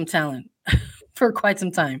had some talent for quite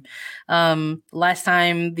some time. Last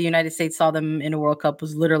time the United States saw them in a World Cup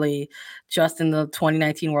was literally just in the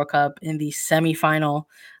 2019 World Cup in the semifinal,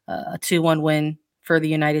 a 2-1 win for the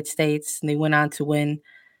United States. And they went on to win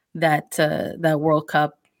that World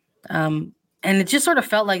Cup. And it just sort of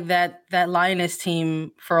felt like that Lioness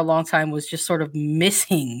team for a long time was just sort of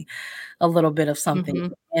missing a little bit of something.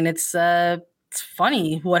 Mm-hmm. And it's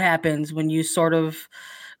funny what happens when you sort of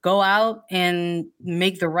go out and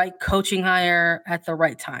make the right coaching hire at the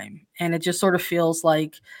right time. And it just sort of feels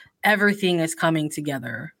like everything is coming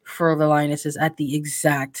together for the Lionesses at the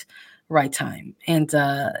exact right time. And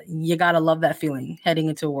you got to love that feeling heading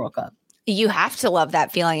into a World Cup. You have to love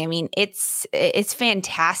that feeling. I mean, it's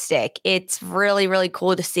fantastic. It's really, really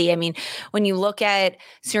cool to see. I mean, when you look at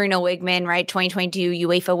Serena Wigman, right, 2022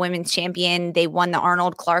 UEFA Women's Champion, they won the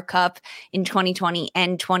Arnold Clark Cup in 2020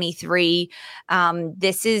 and 23.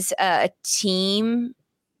 This is a team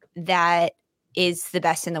that is the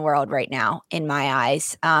best in the world right now, in my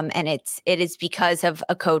eyes. And it is because of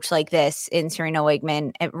a coach like this in Serena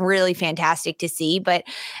Wigman. Really fantastic to see. But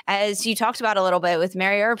as you talked about a little bit with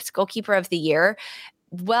Mary Earps, goalkeeper of the year,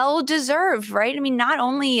 well deserved, right? I mean, not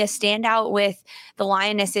only a standout with the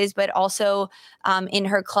Lionesses, but also in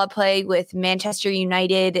her club play with Manchester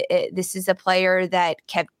United. This is a player that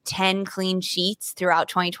kept 10 clean sheets throughout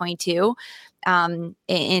 2022. In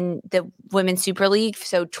the Women's Super League.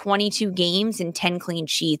 So 22 games and 10 clean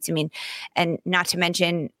sheets. I mean, and not to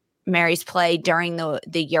mention Mary's play during the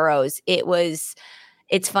Euros.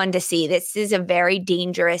 It's fun to see. This is a very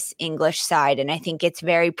dangerous English side. And I think it's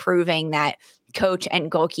very proving that coach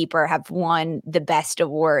and goalkeeper have won the best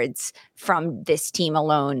awards from this team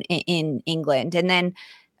alone in England. And then,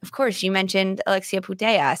 of course, you mentioned Alexia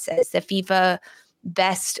Putellas as the FIFA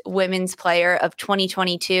best women's player of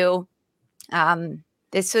 2022.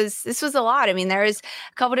 This was a lot. I mean, there's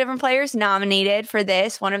a couple different players nominated for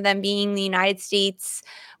this, one of them being the United States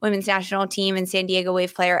women's national team and San Diego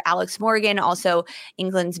Wave player Alex Morgan, also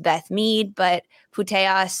England's Beth Mead, but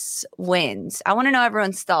Putellas wins. I want to know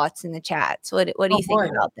everyone's thoughts in the chat. So what do you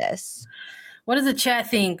think about this? What does the chat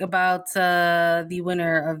think about the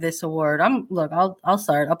winner of this award? I'll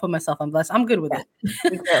start. I'll put myself on blast. I'm good with it.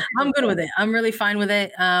 I'm good with it. I'm really fine with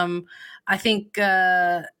it. I think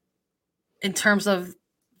in terms of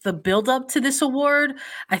the build up to this award,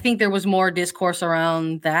 I think there was more discourse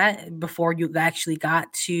around that before you actually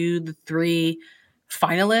got to the three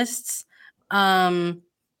finalists. And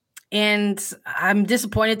I'm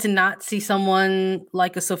disappointed to not see someone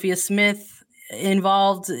like a Sophia Smith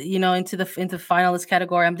involved, into the finalist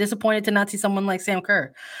category. I'm disappointed to not see someone like Sam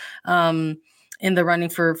Kerr in the running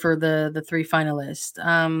for the three finalists.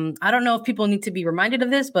 I don't know if people need to be reminded of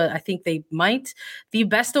this, but I think they might. The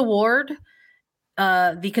best award,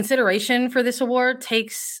 the consideration for this award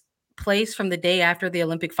takes place from the day after the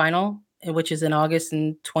Olympic final, which is in August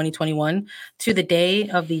in 2021, to the day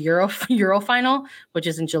of the Euro final, which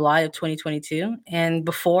is in July of 2022. And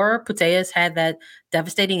before, Putellas had that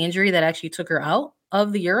devastating injury that actually took her out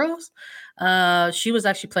of the Euros, she was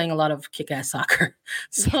actually playing a lot of kick-ass soccer.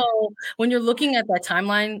 So when you're looking at that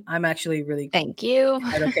timeline, I'm actually really Thank you.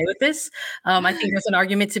 quite okay with this. I think there's an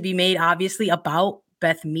argument to be made, obviously, about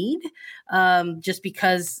Beth Mead, just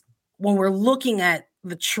because when we're looking at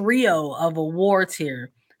the trio of awards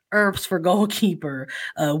here, Earps for goalkeeper,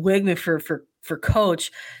 Wigman for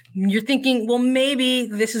coach, you're thinking, well, maybe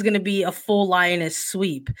this is going to be a full Lioness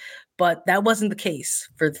sweep, but that wasn't the case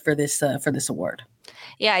for this award.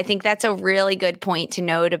 Yeah, I think that's a really good point to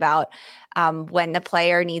note about when the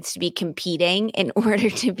player needs to be competing in order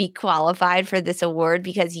to be qualified for this award.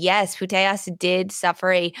 Because yes, Putellas did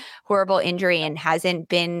suffer a horrible injury and hasn't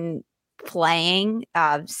been playing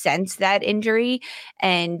since that injury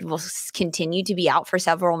and will continue to be out for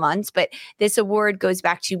several months. But this award goes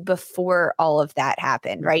back to before all of that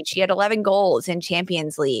happened, right? She had 11 goals in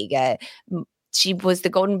Champions League. She was the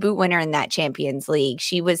Golden Boot winner in that Champions League.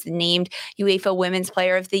 She was named UEFA Women's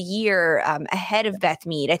Player of the Year ahead of Beth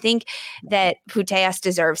Mead. I think that Putellas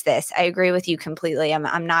deserves this. I agree with you completely.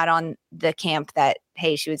 I'm not on the camp that,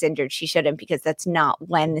 hey, she was injured, she shouldn't, because that's not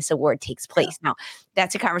when this award takes place. Now,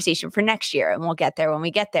 that's a conversation for next year, and we'll get there when we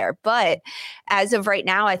get there. But as of right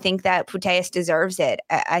now, I think that Putellas deserves it.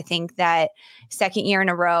 I think that second year in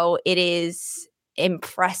a row, it is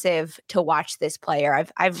impressive to watch this player.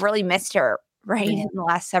 I've really missed her in the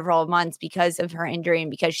last several months because of her injury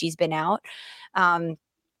and because she's been out.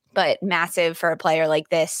 But massive for a player like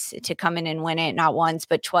this to come in and win it, not once,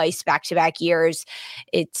 but twice, back-to-back years.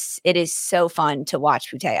 It is so fun to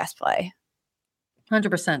watch Putellas play.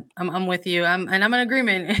 100%. I'm with you. I'm in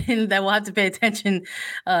agreement in that we'll have to pay attention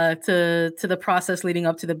to the process leading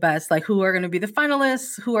up to the best, like who are going to be the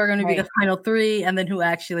finalists, who are going to be the final three, and then who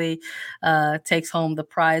actually takes home the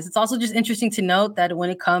prize. It's also just interesting to note that when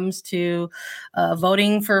it comes to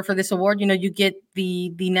voting for this award, you get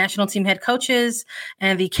the national team head coaches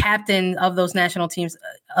and the captain of those national teams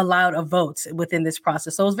allowed a vote within this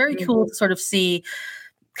process. So it was very cool to sort of see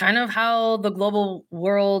kind of how the global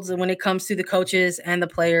world, when it comes to the coaches and the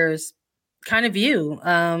players, kind of view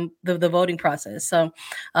the voting process. So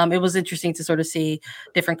it was interesting to sort of see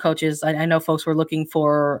different coaches. I know folks were looking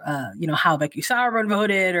for, how Becky Sauerbrunn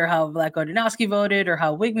voted, or how Black Odinowski voted, or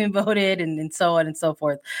how Wigman voted, and so on and so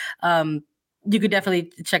forth. You could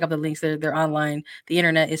definitely check out the links. They're online. The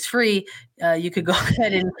internet is free. You could go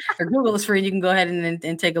ahead or Google is free. And you can go ahead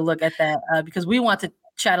and take a look at that because we want to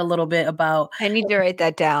chat a little bit about. I need to write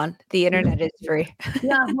that down. The internet is free.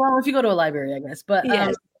 Yeah, well, if you go to a library, I guess, but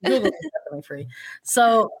yes. Google is definitely free.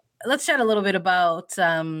 So let's chat a little bit about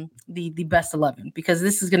the best 11, because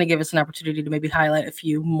this is going to give us an opportunity to maybe highlight a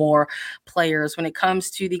few more players. When it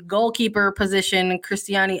comes to the goalkeeper position,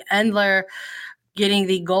 Christiane Endler getting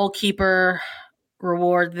the goalkeeper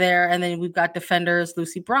reward there. And then we've got defenders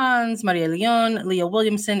Lucy Bronze, Maria Leon, Leah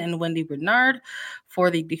Williamson, and Wendy Bernard. For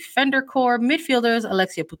the defender core, midfielders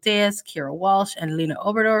Alexia Putellas, Kira Walsh, and Lena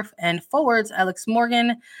Oberdorf, and forwards Alex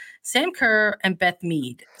Morgan, Sam Kerr, and Beth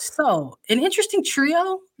Mead. So an interesting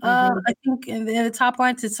trio, I think, in the top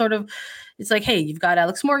line to sort of, it's like, hey, you've got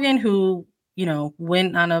Alex Morgan, who,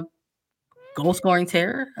 went on a goal scoring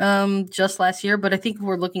tear just last year. But I think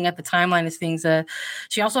we're looking at the timeline as things.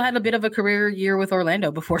 She also had a bit of a career year with Orlando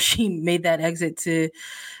before she made that exit to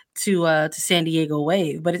San Diego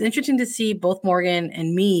Wave. But it's interesting to see both Morgan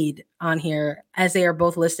and Mead on here, as they are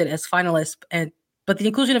both listed as finalists, but the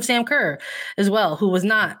inclusion of Sam Kerr as well, who was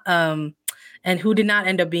not and who did not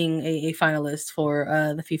end up being a finalist for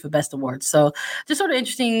the FIFA Best Awards. So just sort of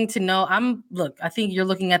interesting to know. I think you're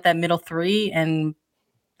looking at that middle three, and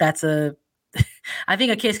that's I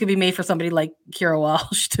think a case could be made for somebody like Kira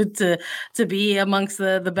Walsh to be amongst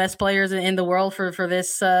the best players in the world for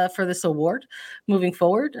this award moving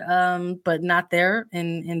forward, but not there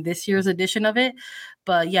in this year's edition of it.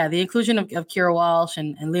 But yeah, the inclusion of Kira Walsh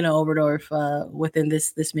and Lena Oberdorf within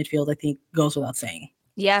this midfield, I think, goes without saying.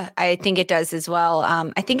 Yeah, I think it does as well.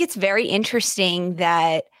 I think it's very interesting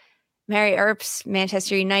that Mary Earps,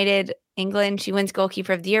 Manchester United, England, she wins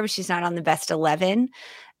goalkeeper of the year, but she's not on the best 11.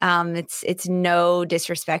 It's no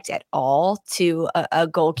disrespect at all to a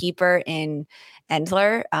goalkeeper in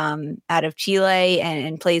Endler out of Chile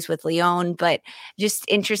and plays with Lyon, but just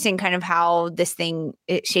interesting kind of how this thing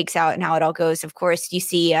it shakes out and how it all goes. Of course, you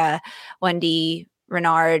see Wendy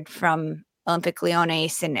Renard from Olympique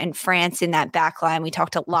Lyonnais and France in that back line. We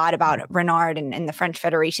talked a lot about Renard and the French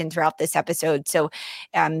Federation throughout this episode. So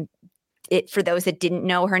for those that didn't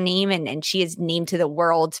know her name, and she is named to the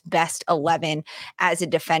world's best 11 as a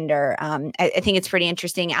defender. I think it's pretty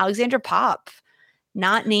interesting. Alexandra Popp,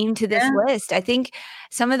 not named to this list. I think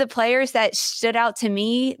some of the players that stood out to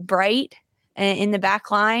me, Bright, in the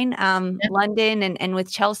back line, London and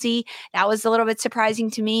with Chelsea. That was a little bit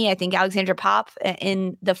surprising to me. I think Alexandra Pop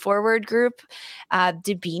in the forward group,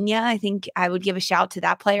 Debinha, I think I would give a shout to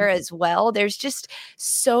that player as well. There's just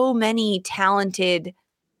so many talented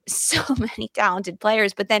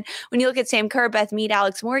players. But then when you look at Sam Kerr, Beth Mead,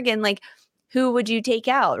 Alex Morgan, like, who would you take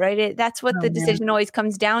out, right? That's what the decision always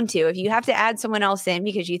comes down to. If you have to add someone else in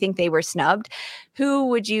because you think they were snubbed, who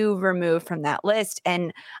would you remove from that list?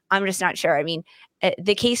 And I'm just not sure. I mean,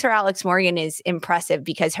 the case for Alex Morgan is impressive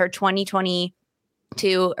because her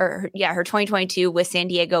 2022 with San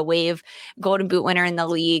Diego Wave Golden Boot winner in the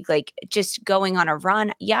league, like just going on a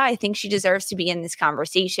run. Yeah, I think she deserves to be in this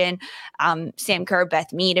conversation. Sam Kerr,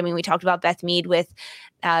 Beth Mead. I mean, we talked about Beth Mead with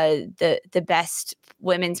the best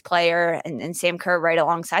women's player and Sam Kerr right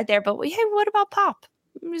alongside there. But hey, what about Pop?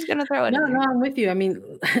 I'm just going to throw it in there. No, I'm with you. I mean,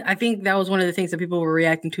 I think that was one of the things that people were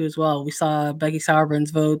reacting to as well. We saw Becky Sauerbrun's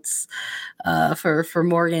votes for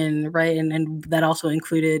Morgan, right? And that also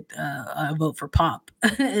included a vote for Pop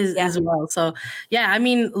as well. So, yeah, I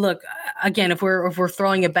mean, look, again, if we're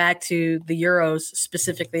throwing it back to the Euros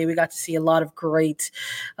specifically, we got to see a lot of great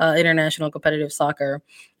international competitive soccer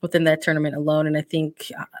within that tournament alone. And I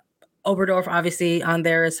think Oberdorf obviously on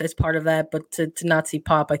there as part of that, but to not see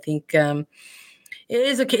Pop, I think it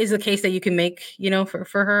is a case that you can make,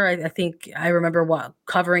 for her. I think I remember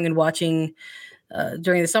covering and watching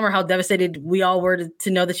during the summer how devastated we all were to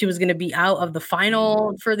know that she was going to be out of the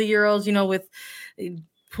final for the Euros, with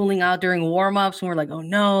pulling out during warm-ups. And we're like, oh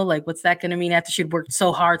no, like what's that going to mean after she'd worked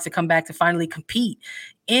so hard to come back to finally compete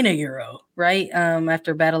in a Euro, right?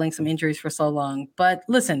 After battling some injuries for so long. But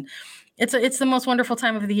listen, it's the most wonderful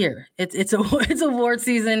time of the year. It's award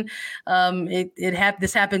season.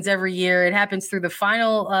 This happens every year. It happens through the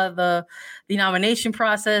final, the nomination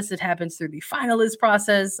process. It happens through the finalist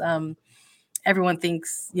process. Everyone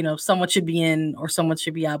thinks, someone should be in or someone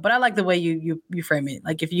should be out. But I like the way you frame it.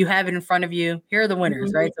 Like if you have it in front of you, here are the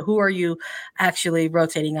winners, right? So who are you actually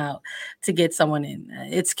rotating out to get someone in?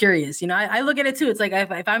 It's curious. I look at it too. It's like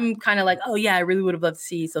if I'm kind of like, oh yeah, I really would have loved to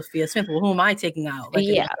see Sophia Smith. Well, who am I taking out? Like,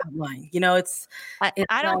 yeah, line.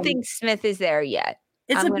 I don't think Smith is there yet.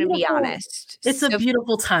 I'm going to be honest. It's a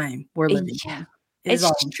beautiful time we're living in. It's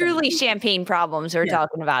truly champagne problems we're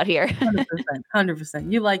talking about here.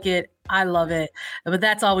 100%. You like it. I love it. But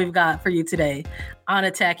that's all we've got for you today on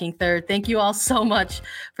Attacking Third. Thank you all so much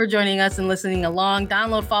for joining us and listening along.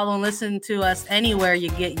 Download, follow, and listen to us anywhere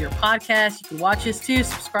you get your podcast. You can watch us too.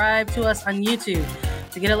 Subscribe to us on YouTube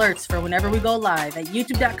to get alerts for whenever we go live at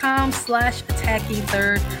youtube.com/Attacking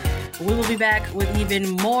Third. We will be back with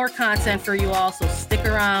even more content for you all, so stick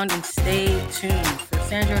around and stay tuned. For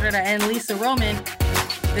Sandra Herrera and Lisa Roman,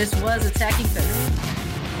 this was Attacking Third.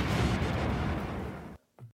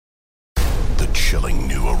 The chilling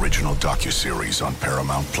new original docuseries on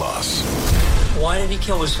Paramount Plus. Why did he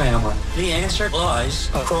kill his family? The answer lies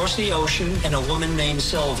across the ocean in a woman named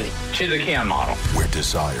Sylvie. She's a Can model. Where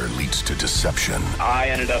desire leads to deception. I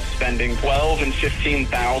ended up spending $12,000 and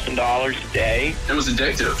 $15,000 a day. It was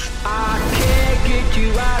addictive. I can't get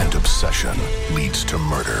you out. And obsession leads to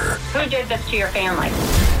murder. Who did this to your family?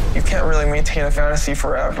 You can't really maintain a fantasy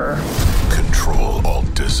forever. Control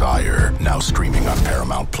Alt Desire. Now streaming on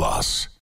Paramount Plus.